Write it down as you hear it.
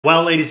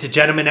Well, ladies and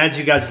gentlemen, as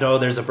you guys know,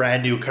 there's a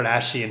brand new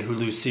Kardashian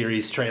Hulu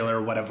series trailer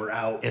or whatever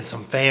out, and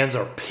some fans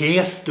are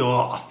pissed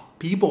off.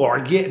 People are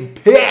getting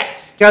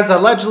pissed because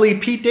allegedly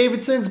Pete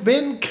Davidson's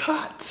been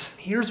cut.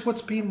 Here's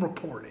what's being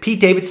reported.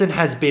 Pete Davidson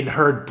has been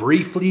heard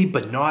briefly,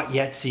 but not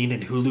yet seen in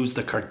Hulu's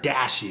The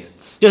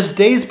Kardashians. Just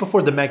days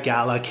before the Met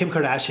Gala, Kim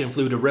Kardashian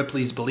flew to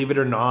Ripley's, believe it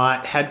or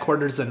not,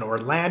 headquarters in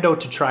Orlando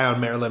to try on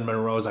Marilyn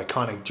Monroe's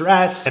iconic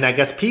dress. And I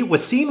guess Pete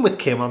was seen with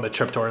Kim on the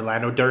trip to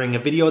Orlando during a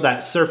video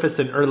that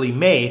surfaced in early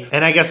May.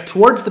 And I guess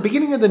towards the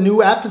beginning of the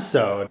new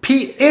episode,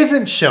 Pete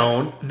isn't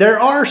shown. There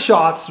are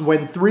shots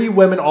when three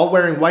women all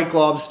wearing white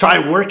gloves try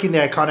working the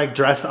iconic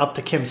dress up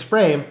to Kim's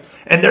frame.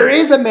 And there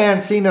is a man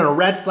seen in a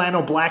red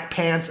flannel, black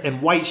pants,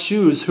 and white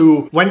shoes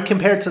who, when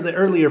compared to the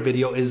earlier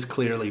video, is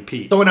clearly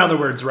Pete. So in other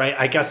words, right,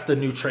 I guess the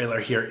new trailer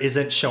here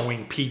isn't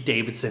showing Pete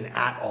Davidson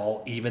at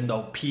all, even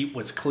though Pete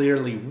was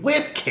clearly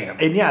with Kim.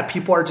 And yeah,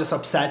 people are just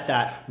upset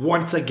that,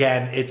 once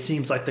again, it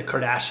seems like the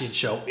Kardashian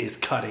show is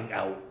cutting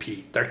out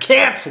Pete. They're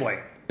canceling.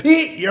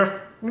 Pete,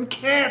 you're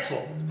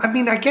canceled. I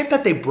mean, I get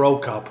that they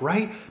broke up,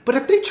 right? But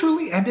if they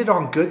truly ended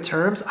on good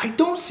terms, I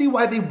don't see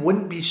why they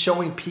wouldn't be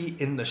showing Pete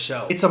in the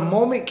show. It's a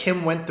moment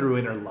Kim went through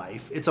in her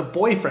life. It's a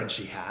boyfriend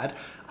she had.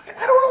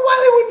 I don't know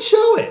why they wouldn't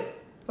show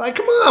it. Like,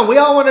 come on, we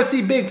all want to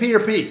see Big P or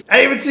Pete.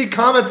 I even see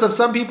comments of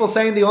some people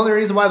saying the only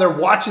reason why they're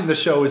watching the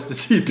show is to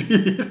see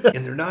Pete.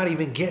 And they're not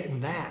even getting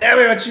that. Tell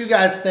me what you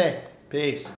guys think. Peace.